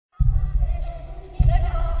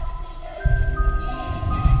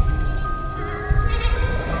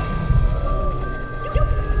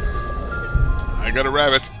I got a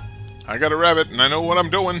rabbit. I got a rabbit, and I know what I'm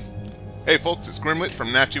doing. Hey folks, it's Grimlet from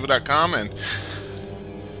NatGeo.com, and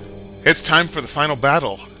it's time for the final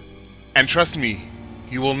battle. And trust me,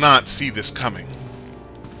 you will not see this coming.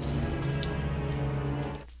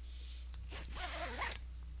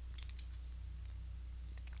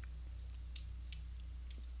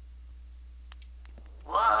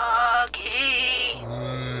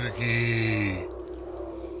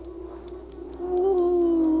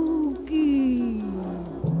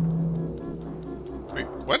 Wait,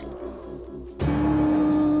 what?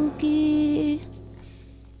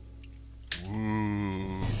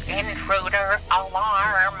 Intruder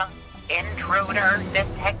alarm! Intruder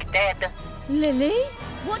detected! Lilli,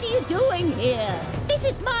 what are you doing here? This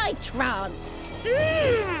is my trance.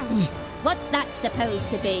 What's that supposed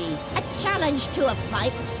to be? A challenge to a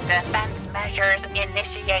fight? Defense measures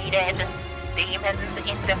initiated. Demons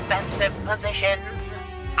in defensive positions.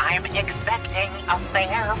 I'm expecting a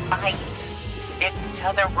fair fight. Stick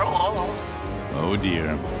to the rules. Oh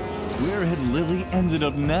dear. Where had Lilli ended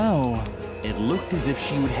up now? It looked as if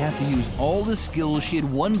she would have to use all the skills she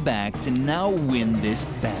had won back to now win this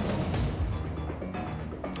battle.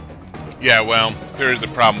 Yeah, well, there is a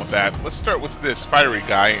problem with that. Let's start with this fiery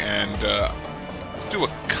guy, and let's do a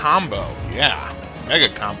combo. Yeah, mega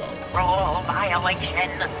combo. Rule violation.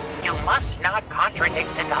 You must not contradict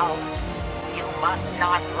adults. You must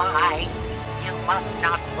not lie. You must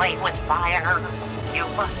not play with fire. You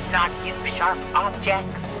must not use sharp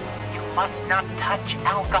objects. You must not touch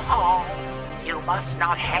alcohol. You must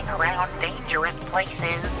not hang around dangerous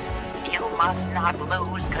places. You must not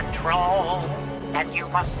lose control. And you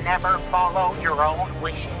must never follow your own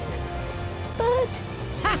wishes. But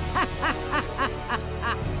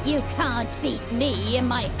you can't beat me in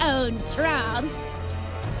my own trance.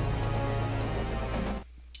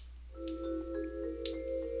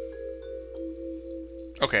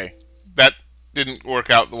 Okay, that didn't work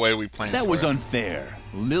out the way we planned. That for was it. unfair.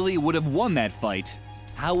 Lilli would have won that fight.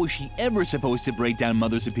 How was she ever supposed to break down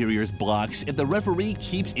Mother Superior's blocks if the referee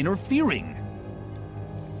keeps interfering?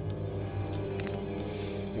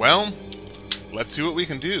 Well, let's see what we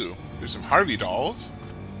can do. There's some Harvey dolls.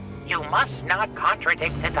 You must not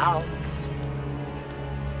contradict adults.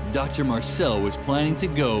 Dr. Marcel was planning to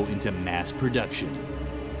go into mass production.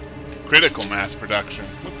 Critical mass production.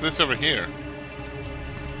 What's this over here?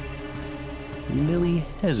 Lilli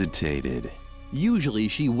hesitated. Usually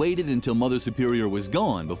she waited until Mother Superior was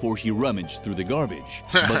gone before she rummaged through the garbage.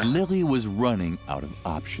 But Lilli was running out of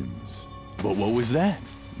options. But what was that?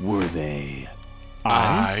 Were they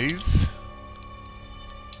eyes?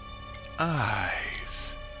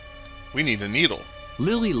 Eyes. We need a needle.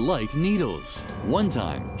 Lilli liked needles. One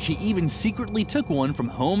time, she even secretly took one from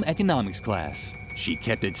home economics class. She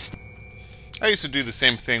kept it I used to do the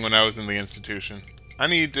same thing when I was in the institution. I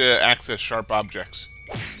need to access sharp objects.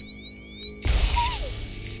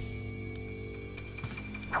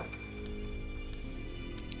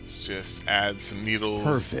 Let's just add some needles.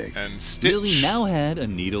 Perfect. And stitch. Lilli now had a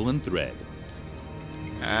needle and thread.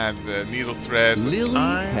 Add the needle thread with Lilli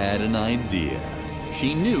eyes. had an idea.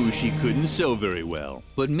 She knew she couldn't sew very well,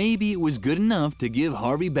 but maybe it was good enough to give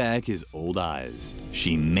Harvey back his old eyes.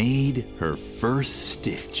 She made her first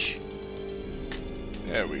stitch.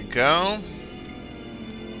 There we go.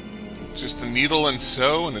 Just a needle and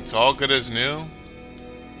sew, and it's all good as new.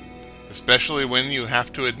 Especially when you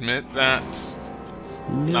have to admit that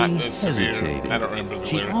not Lilli as severe. hesitated. I don't remember the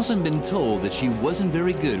She'd lyrics. often been told that she wasn't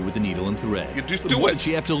very good with the needle and thread. You just But do what it. did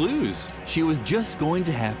she have to lose? She was just going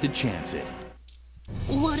to have to chance it.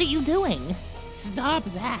 What are you doing? Stop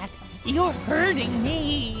that. You're hurting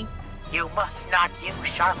me. You must not use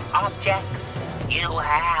sharp objects. You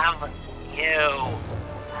have to.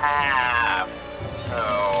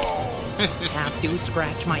 Have to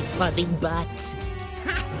scratch my fuzzy butt.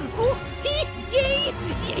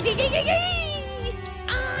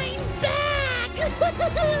 I'm back!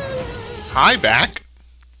 Hi, back.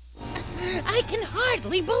 I can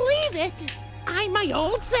hardly believe it. I'm my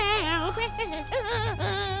old self.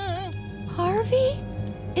 Harvey?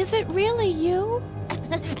 Is it really you?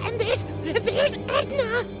 And there's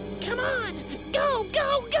Edna. Come on, go,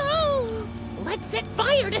 go, go! Let's set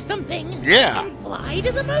fire to something. Yeah. And fly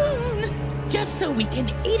to the moon. Just so we can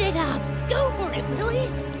eat it up. Go for it, Lilli.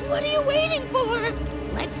 What are you waiting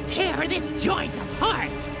for? Let's tear this joint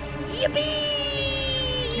apart.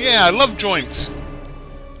 Yippee! Yeah, I love joints.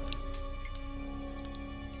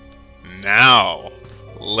 Now,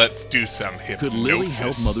 let's do some hypnosis. Could Lilli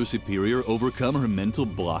help Mother Superior overcome her mental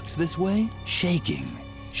blocks this way? Shaking,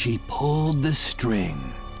 she pulled the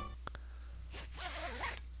string.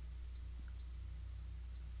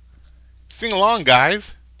 Sing along,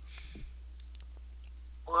 guys.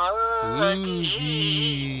 Woogie.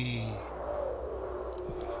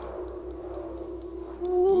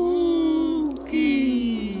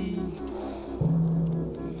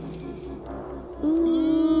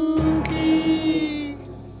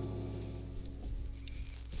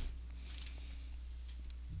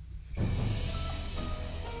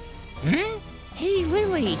 Hey,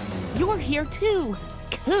 Lilli, you're here too.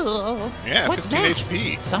 Cool. Yeah, What's 15 that?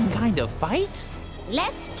 HP. Some kind of fight?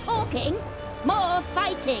 Less talking, more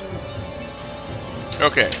fighting.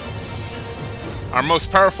 Okay. Our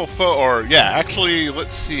most powerful foe, or yeah, actually,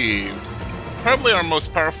 let's see. Probably our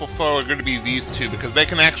most powerful foe are going to be these two because they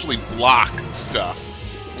can actually block stuff.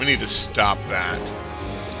 We need to stop that.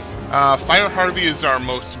 Fire Harvey is our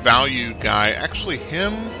most valued guy. Actually,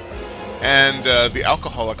 him and the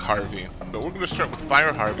alcoholic Harvey. But we're going to start with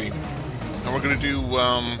Fire Harvey. And we're going to do,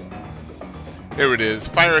 here it is,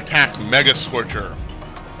 Fire Attack Mega Scorcher.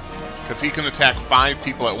 Because he can attack 5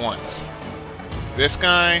 people at once. This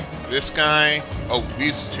guy, oh,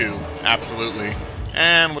 these two, absolutely.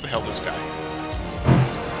 And what the hell, this guy?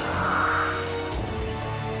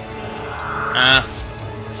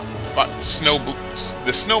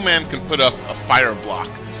 The snowman can put up a fire block.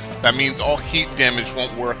 That means all heat damage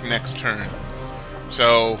won't work next turn.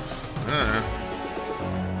 So,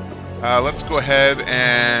 let's go ahead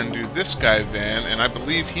and do this guy then. And I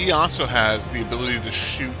believe he also has the ability to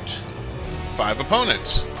shoot 5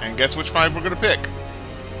 opponents. And guess which 5 we're going to pick?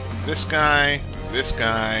 This guy, this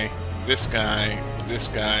guy, this guy, this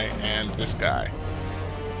guy, and this guy.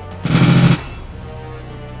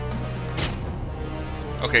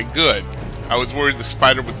 Okay, good. I was worried the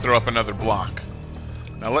spider would throw up another block.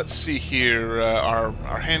 Now let's see here, our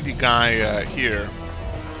handy guy here,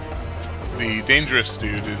 the dangerous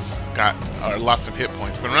dude, has got lots of hit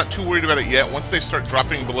points, but I'm not too worried about it yet. Once they start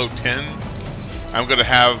dropping below 10, I'm going to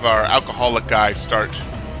have our alcoholic guy start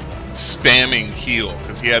spamming heal,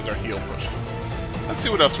 because he has our heal push. Let's see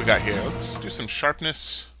what else we got here. Let's do some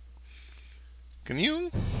sharpness. Can you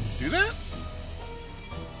do that?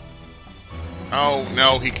 Oh,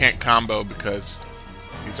 no, he can't combo because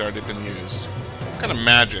he's already been used. What kind of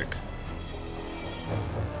magic?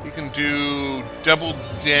 You can do double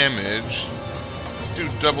damage. Let's do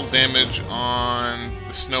double damage on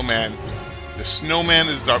the snowman. The snowman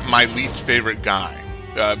is my least favorite guy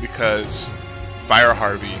because Fire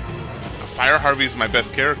Harvey. Fire Harvey is my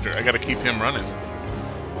best character. I gotta keep him running.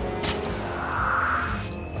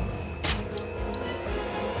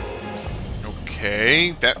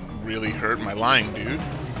 Okay, that really hurt my lying dude.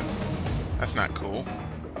 That's not cool.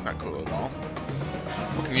 Not cool at all.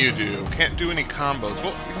 What can you do? Can't do any combos.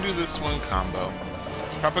 Well, you can do this one combo.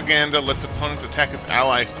 Propaganda lets opponents attack his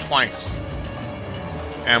allies twice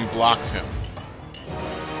and blocks him.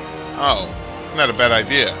 Oh, isn't that a bad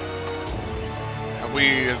idea? Have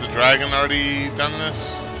we, as a dragon, already done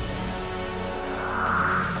this?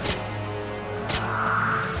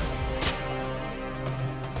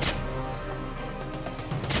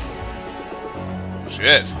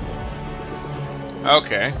 Shit.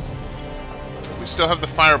 Okay. We still have the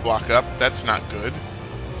fire block up. That's not good.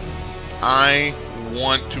 I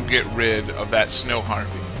want to get rid of that Snow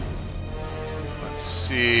Harvey. Let's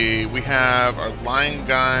see. We have our lying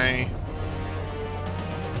guy.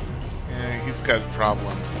 Yeah, he's got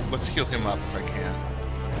problems. Let's heal him up if I can.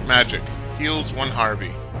 Magic. Heals 1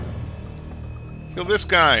 Harvey. Heal this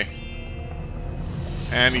guy.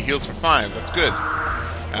 And he heals for 5. That's good.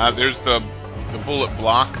 There's the bullet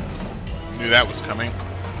block. Knew that was coming.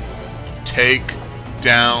 Take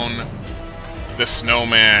down the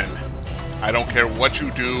snowman. I don't care what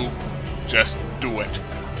you do, just do it.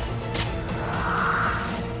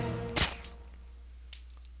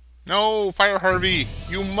 No, Fire Harvey,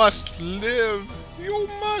 you must live. You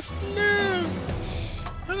must live.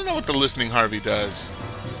 I don't know what the listening Harvey does.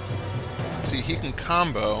 Let's see, he can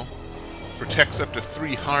combo. Protects up to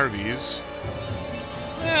 3 Harveys.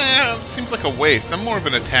 It seems like a waste. I'm more of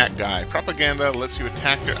an attack guy. Propaganda lets you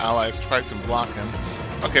attack your allies twice and block him.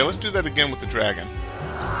 Okay, let's do that again with the dragon.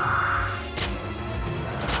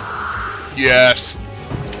 Yes!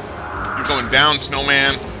 You're going down,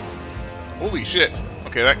 snowman. Holy shit.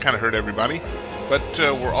 Okay, that kind of hurt everybody. But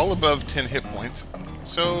we're all above 10 hit points.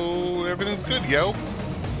 So everything's good, yo.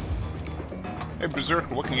 Hey,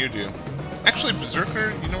 Berserker, what can you do? Actually,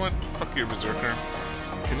 Berserker, you know what? Fuck you, Berserker.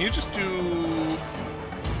 Can you just do...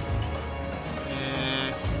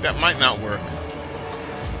 that might not work.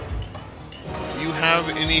 Do you have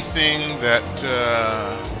anything that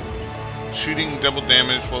shooting double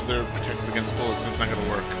damage while they're protected against bullets? That's not going to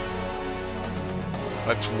work.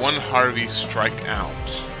 Let's 1 Harvey strike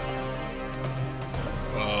out.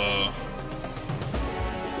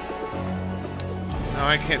 No,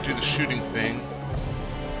 I can't do the shooting thing.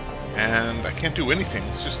 And I can't do anything.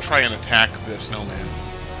 Let's just try and attack the snowman.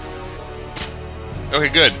 Okay,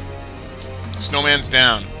 good. Snowman's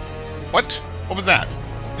down. What? What was that?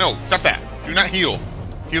 No, stop that. Do not heal.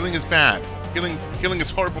 Healing is bad. Healing is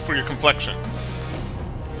horrible for your complexion.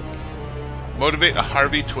 Motivate a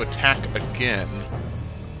Harvey to attack again.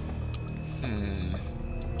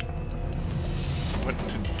 What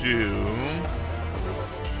to do?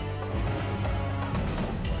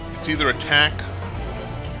 It's either attack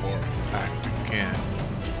or act again.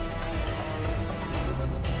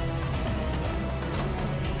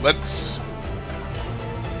 Let's...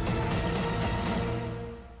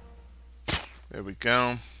 There we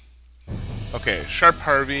go. Okay, Sharp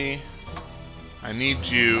Harvey, I need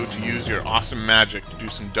you to use your awesome magic to do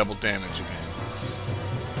some double damage again.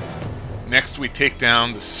 Next we take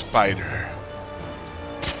down the spider.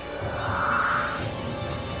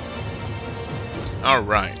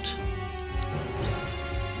 Alright.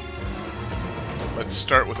 Let's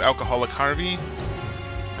start with Alcoholic Harvey.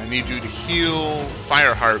 I need you to heal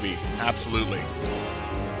Fire Harvey. Absolutely.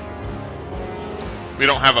 We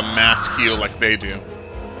don't have a mass heal like they do.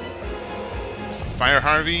 Fire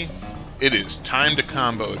Harvey, it is time to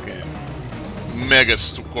combo again. Mega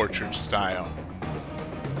Scorcher style.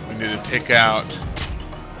 We need to take out...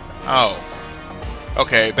 Oh.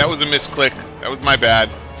 Okay, that was a misclick. That was my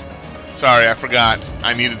bad. Sorry, I forgot.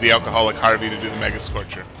 I needed the Alcoholic Harvey to do the Mega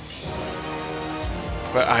Scorcher.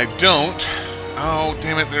 But I don't. Oh,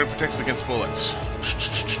 damn it, they're protected against bullets.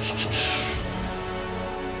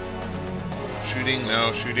 Shooting,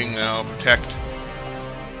 no, protect.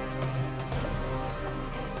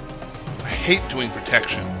 I hate doing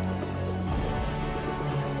protection.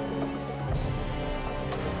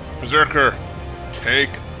 Berserker,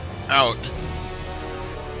 take out.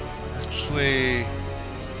 Actually,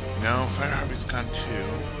 no, Fire Harvey's gone too.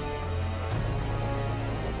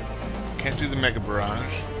 Can't do the Mega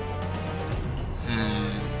Barrage.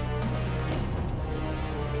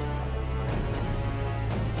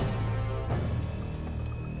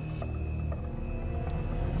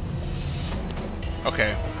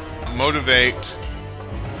 Okay, motivate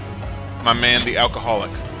my man, the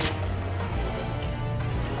Alcoholic.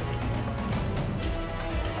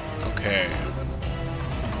 Okay.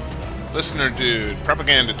 Listener dude,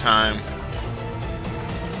 propaganda time.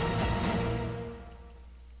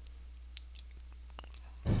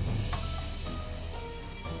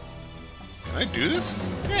 Can I do this?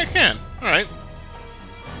 Yeah, I can. Alright.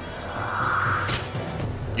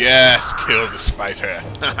 Yes, kill the spider.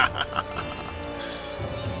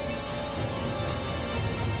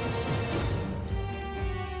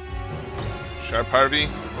 Sharp Harvey,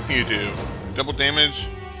 what can you do? Double damage?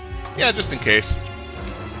 Yeah, just in case.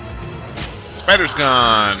 Spider's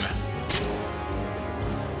gone.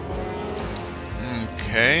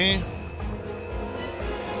 Okay.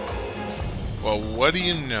 Well, what do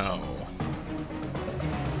you know?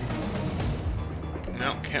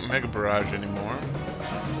 No, can't Mega Barrage anymore.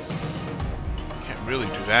 Can't really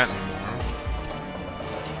do that anymore.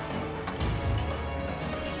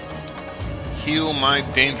 Heal my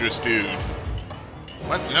dangerous dude.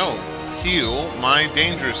 What? No. Heal my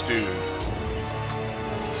dangerous dude.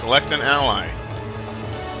 Select an ally.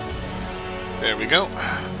 There we go.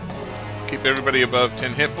 Keep everybody above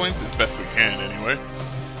 10 hit points as best we can, anyway.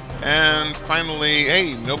 And finally,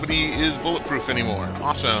 hey, nobody is bulletproof anymore.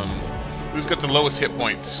 Awesome. Who's got the lowest hit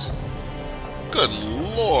points? Good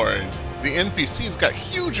lord. The NPC's got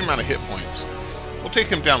huge amount of hit points. We'll take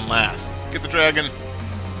him down last. Get the dragon.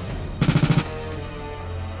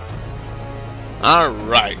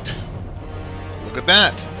 Alright. Look at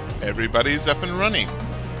that. Everybody's up and running.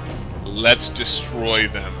 Let's destroy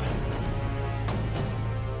them.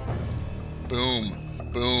 Boom,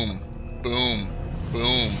 boom, boom,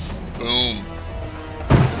 boom, boom.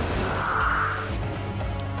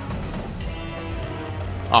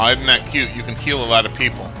 Oh, isn't that cute? You can heal a lot of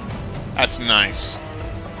people. That's nice.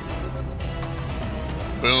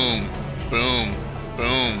 Boom, boom,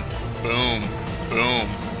 boom, boom, boom.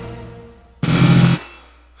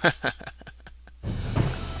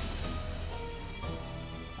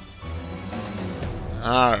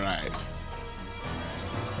 Alright.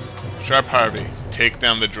 Sharp Harvey, take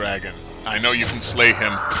down the dragon. I know you can slay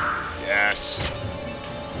him. Yes.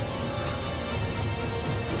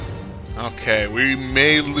 Okay, we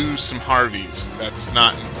may lose some Harveys. That's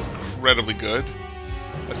not incredibly good.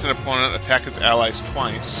 Let's an opponent attack his allies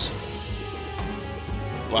twice.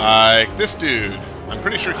 Like this dude. I'm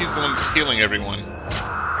pretty sure he's the one that's healing everyone.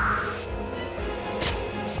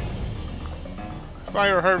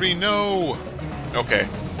 Fire Harvey, no! Okay.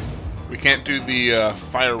 We can't do the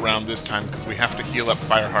fire round this time because we have to heal up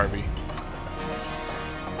Fire Harvey.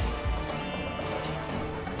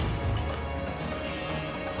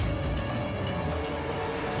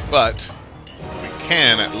 But we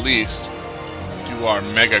can at least do our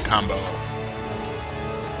mega combo.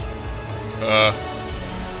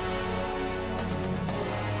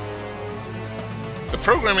 The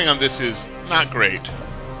programming on this is not great.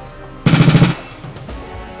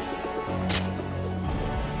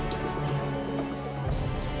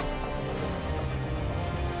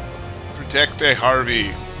 Protect a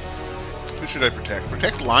Harvey. Who should I protect?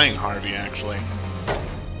 Protect Lying Harvey, actually.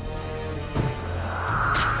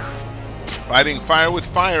 Fighting fire with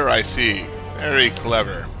fire, I see. Very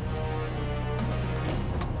clever.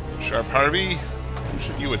 Sharp Harvey, who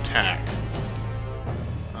should you attack?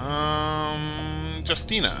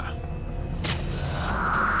 Justina.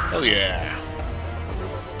 Hell yeah.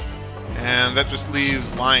 And that just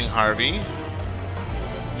leaves Lying Harvey.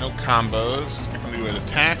 No combos. I can do an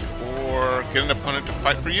attack or get an opponent to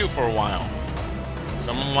fight for you for a while.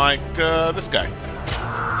 Someone like this guy.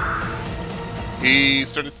 He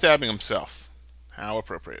started stabbing himself. How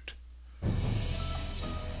appropriate.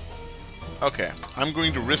 Okay, I'm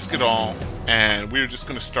going to risk it all, and we're just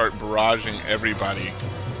going to start barraging everybody.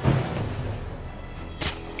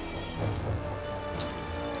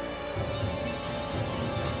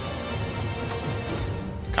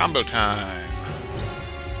 Combo time.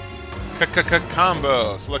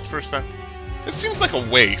 Combo. Select first time. It seems like a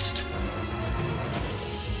waste.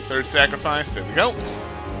 Third sacrifice. There we go.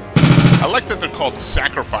 I like that they're called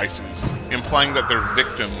sacrifices, implying that they're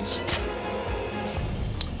victims.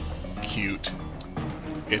 Cute.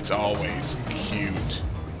 It's always cute.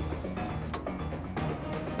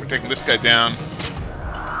 We're taking this guy down.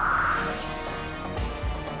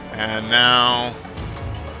 And now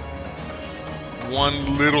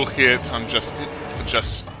one little hit on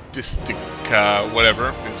Justistic,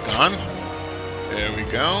 whatever, is gone. There we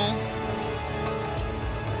go.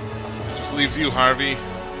 That just leaves you, Harvey.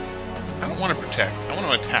 I don't want to protect. I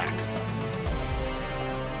want to attack.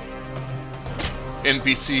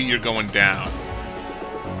 NPC, you're going down.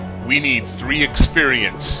 We need 3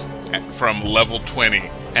 experience from level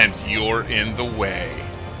 20, and you're in the way.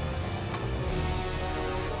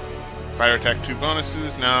 Fire attack 2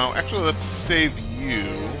 bonuses. Now, actually, let's save you.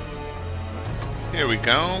 Here we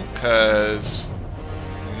go, because...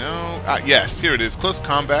 No... yes, here it is. Close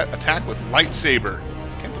combat. Attack with lightsaber.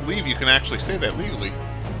 Can't believe you can actually say that legally.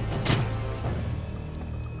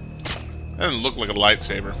 That doesn't look like a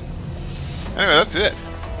lightsaber. Anyway, that's it.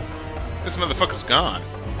 This motherfucker's gone.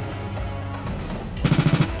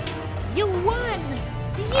 You won!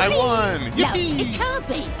 Yippee! I won! No, Yippee! it can't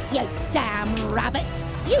be, you damn rabbit.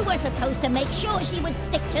 You were supposed to make sure she would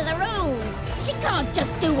stick to the rules. She can't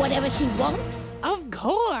just do whatever she wants. Of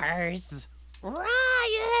course!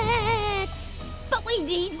 Riot! But we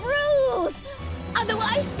need rules.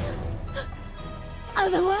 Otherwise...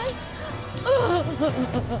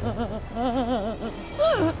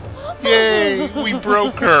 Yay! We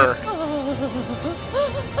broke her!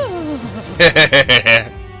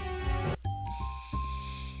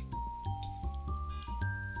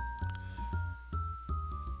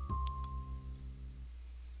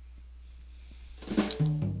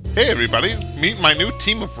 Hey everybody, meet my new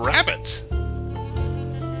team of rabbits.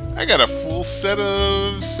 I got a full set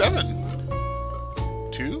of 7.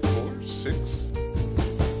 2, 4, 6.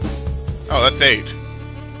 Oh, that's 8.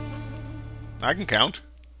 I can count.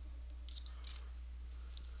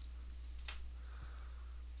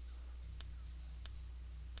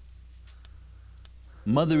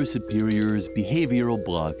 Mother Superior's behavioral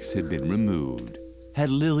blocks had been removed. Had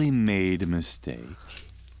Lilli made a mistake?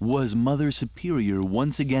 Was Mother Superior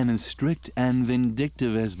once again as strict and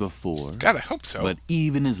vindictive as before? God, I hope so. But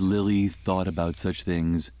even as Lilli thought about such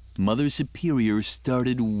things, Mother Superior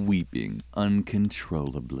started weeping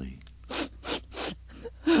uncontrollably.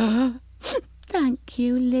 Thank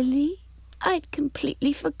you, Lilli. I'd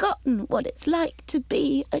completely forgotten what it's like to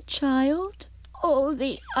be a child. All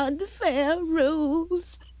the unfair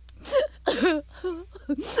rules.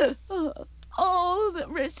 All the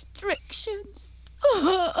restrictions.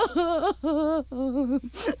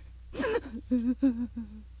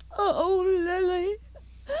 Oh, Lilli.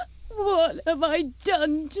 What have I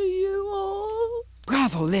done to you all?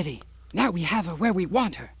 Bravo, Lilli. Now we have her where we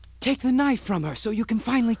want her. Take the knife from her so you can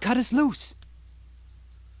finally cut us loose.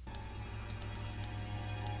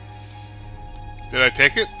 Did I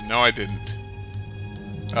take it? No, I didn't.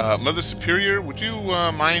 Mother Superior, would you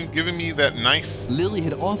mind giving me that knife? Lilli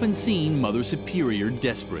had often seen Mother Superior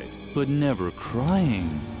desperate, but never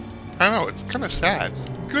crying. I don't know, it's kind of sad.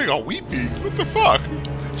 getting all weepy. What the fuck?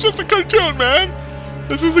 It's just a cartoon, man.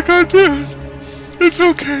 This is a cartoon. It's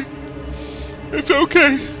okay. It's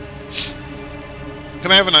okay.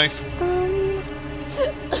 Can I have a knife?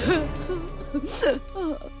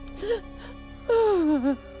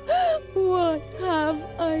 What have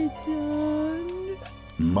I done?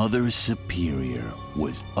 Mother Superior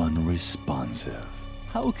was unresponsive.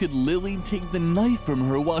 How could Lilli take the knife from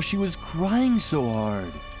her while she was crying so hard?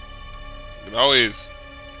 You could always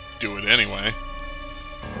do it anyway.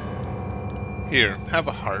 Here, have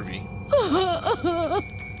a Harvey.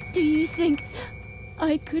 Do you think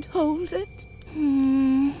I could hold it?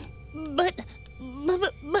 But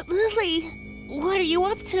Lilli, what are you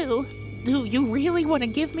up to? Do you really want to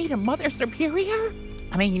give me to Mother Superior?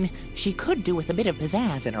 I mean, she could do with a bit of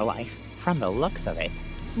pizzazz in her life, from the looks of it.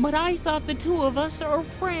 But I thought the two of us are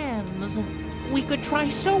friends. We could try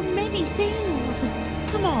so many things.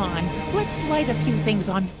 Come on, let's light a few things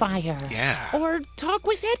on fire. Yeah. Or talk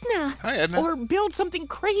with Edna. Hi, Edna. Or build something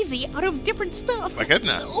crazy out of different stuff. Like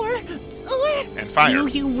Edna. Or... And fire. Do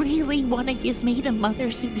you really want to give me to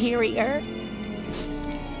Mother Superior?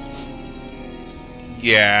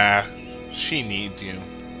 Yeah, she needs you.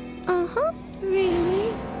 Uh-huh.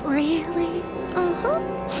 Really? Really? Uh-huh.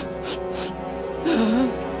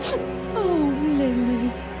 Oh,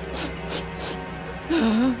 Lilli.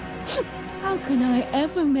 How can I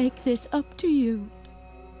ever make this up to you?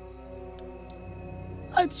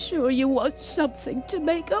 I'm sure you want something to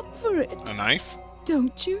make up for it, A knife?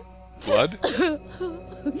 don't you? Blood?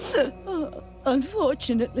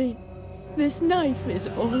 Unfortunately, this knife is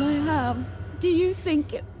all I have. Do you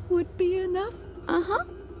think it would be enough? Uh-huh.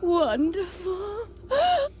 Wonderful.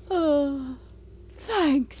 Oh,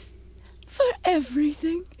 thanks for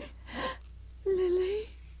everything, Lilli.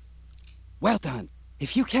 Well done.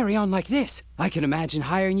 If you carry on like this, I can imagine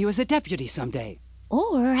hiring you as a deputy someday.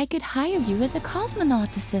 Or I could hire you as a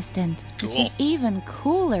cosmonaut's assistant, which Cool. is even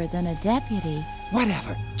cooler than a deputy.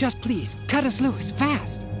 Whatever. Just please, cut us loose,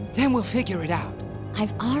 fast. Then we'll figure it out.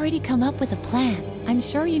 I've already come up with a plan. I'm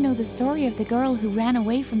sure you know the story of the girl who ran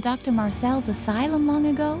away from Dr. Marcel's asylum long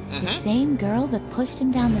ago? The same girl that pushed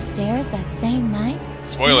him down the stairs that same night?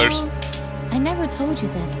 Spoilers. Well, I never told you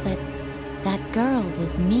this, but that girl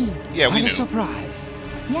was me. Yeah, we What a knew. surprise.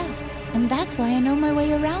 Yeah, and that's why I know my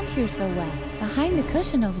way around here so well. Behind the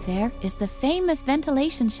cushion over there is the famous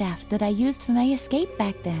ventilation shaft that I used for my escape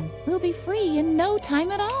back then. We'll be free in no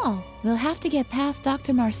time at all. We'll have to get past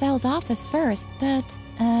Dr. Marcel's office first, but,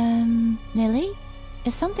 Lilli?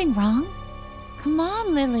 Is something wrong? Come on,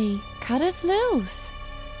 Lilli. Cut us loose.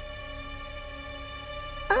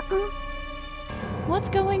 What's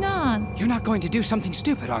going on? You're not going to do something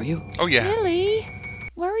stupid, are you? Oh, yeah. Lilli?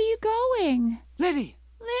 Where are you going? Lilli,